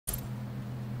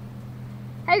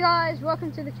Hey guys,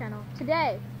 welcome to the channel.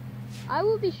 Today, I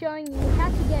will be showing you how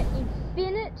to get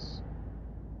infinite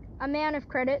amount of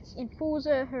credits in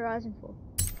Forza Horizon 4.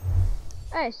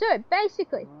 Okay, so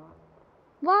basically,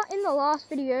 well, in the last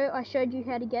video, I showed you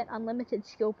how to get unlimited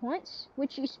skill points,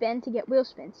 which you spend to get wheel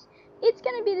spins. It's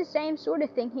going to be the same sort of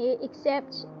thing here,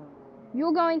 except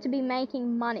you're going to be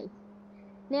making money.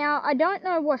 Now, I don't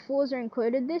know why Forza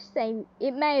included this.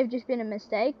 It may have just been a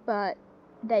mistake, but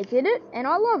they did it, and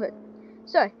I love it.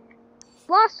 So,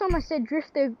 last time I said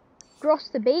drift across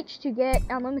the beach to get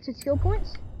unlimited skill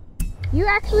points. You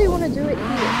actually want to do it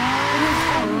here. It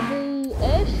is on the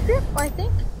airstrip, I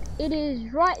think. It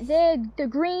is right there, the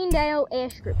Greendale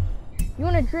airstrip. You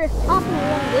want to drift up and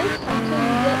along this until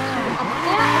you get to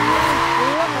about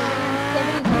around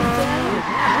 72,000.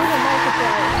 You will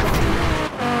multiply it.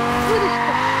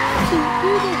 To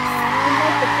do this in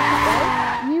most efficient way,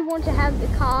 you want to have the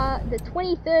car, the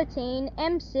 2013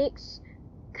 M6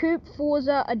 Coupe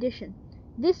Forza Edition.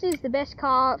 This is the best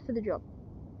car for the job.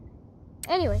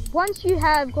 Anyway, once you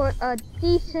have got a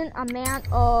decent amount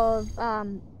of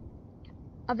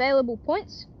available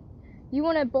points, you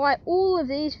want to buy all of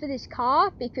these for this car,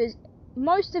 because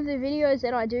most of the videos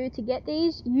that I do to get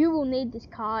these, you will need this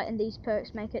car, and these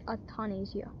perks make it a ton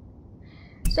easier.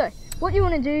 So, what you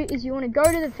want to do is you want to go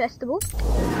to the festival.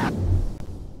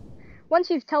 Once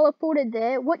you've teleported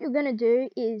there, what you're going to do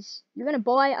is you're going to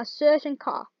buy a certain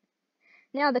car.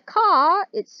 Now, the car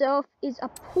itself is a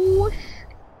Porsche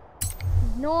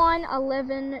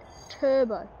 911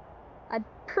 Turbo. I'm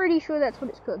pretty sure that's what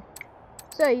it's called.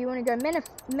 So, you want to go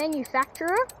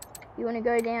manufacturer. You want to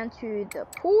go down to the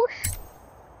Porsche.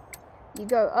 You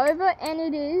go over, and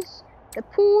it is the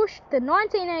Porsche, the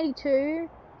 1982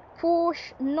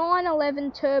 Porsche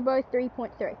 911 Turbo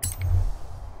 3.3.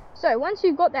 So, once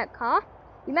you've got that car,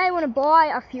 you may want to buy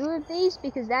a few of these,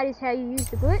 because that is how you use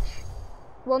the glitch.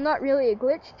 Well, not really a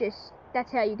glitch, just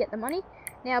that's how you get the money.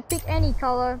 Now, pick any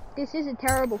color. This is a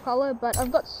terrible color, but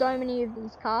I've got so many of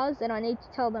these cars that I need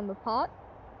to tell them apart.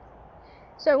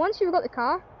 So, once you've got the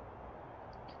car,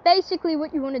 basically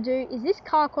what you want to do is this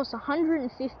car costs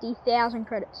 150,000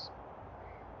 credits.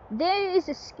 There is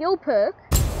a skill perk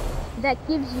that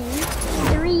gives you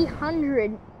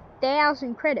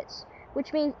 300,000 credits.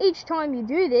 Which means each time you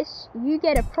do this, you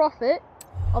get a profit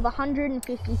of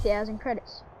 150,000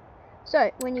 credits.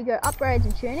 So, when you go upgrades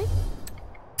and tuning,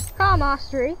 car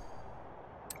mastery,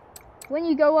 when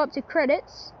you go up to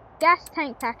credits, gas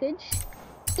tank package,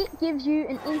 it gives you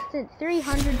an instant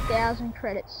 300,000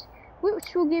 credits,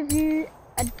 which will give you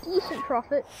a decent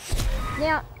profit.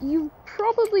 Now, you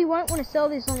probably won't want to sell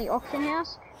this on the auction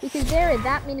house, because there are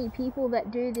that many people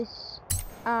that do this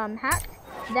hack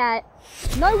that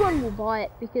no one will buy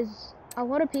it, because a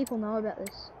lot of people know about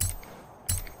this.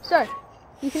 So,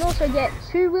 you can also get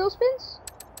 2 wheel spins,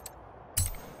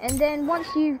 and then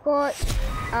once you've got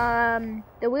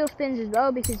the wheel spins as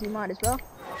well, because you might as well,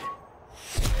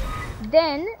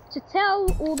 then to tell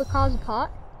all the cars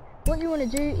apart, what you want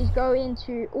to do is go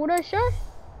into auto show,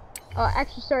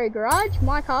 garage,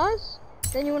 my cars.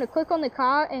 Then you want to click on the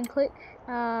car and click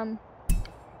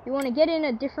you want to get in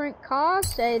a different car,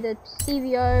 say the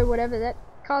CVO, whatever that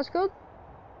car's called.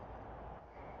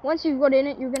 Once you've got in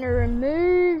it, you're going to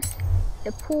remove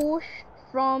the Porsche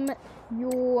from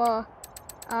your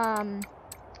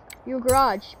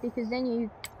garage, because then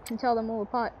you can tell them all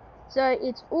apart. So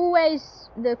it's always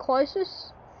the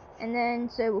closest, and then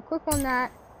so we'll click on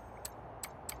that.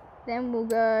 Then we'll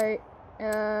go,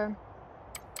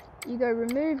 you go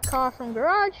remove car from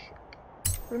garage,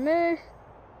 remove.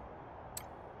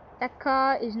 That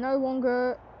car is no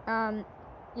longer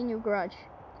in your garage.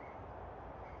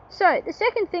 So, the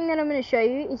second thing that I'm going to show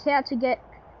you is how to get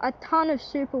a ton of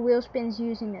super wheel spins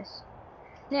using this.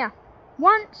 Now,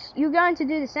 once you're going to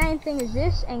do the same thing as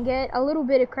this and get a little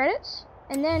bit of credits,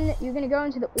 and then you're going to go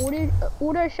into the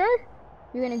auto show,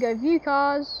 you're going to go view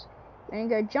cars, you're going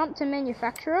to go jump to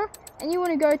manufacturer, and you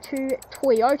want to go to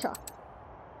Toyota.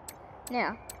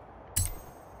 Now,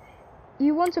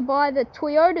 you want to buy the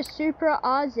Toyota Supra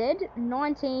RZ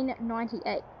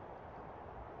 1998.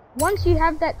 Once you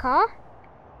have that car,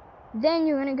 then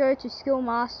you're going to go to skill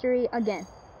mastery again.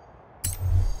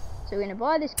 So we're going to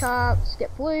buy this car, let's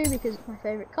get blue because it's my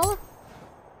favorite color.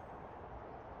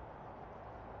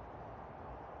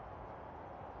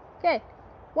 Okay,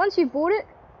 once you've bought it,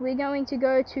 we're going to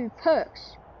go to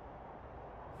perks.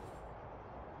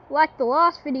 Like the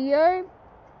last video,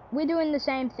 we're doing the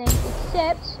same thing,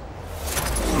 except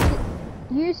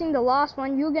using the last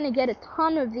one, you're going to get a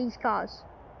ton of these cars,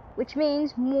 which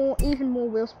means even more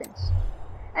wheel spins.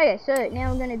 Okay, so now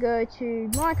I'm going to go to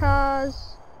my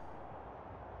cars.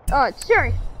 Oh,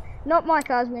 sorry. not my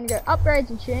cars, we're going to go upgrades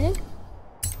and tuning,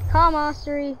 car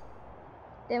mastery,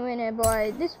 then we're going to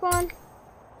buy this one,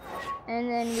 and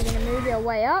then we're going to move our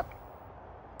way up,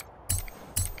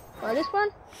 buy this one,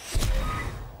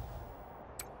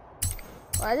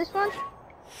 buy this one,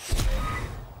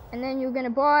 and then you're going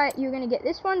to get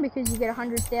this one because you get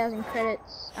 100,000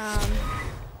 credits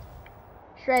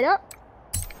straight up.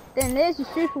 Then there's your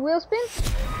super wheel spin,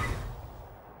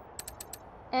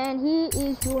 and here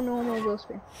is your normal wheel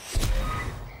spin.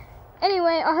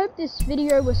 Anyway, I hope this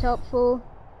video was helpful.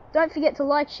 Don't forget to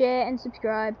like, share and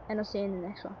subscribe, and I'll see you in the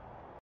next one.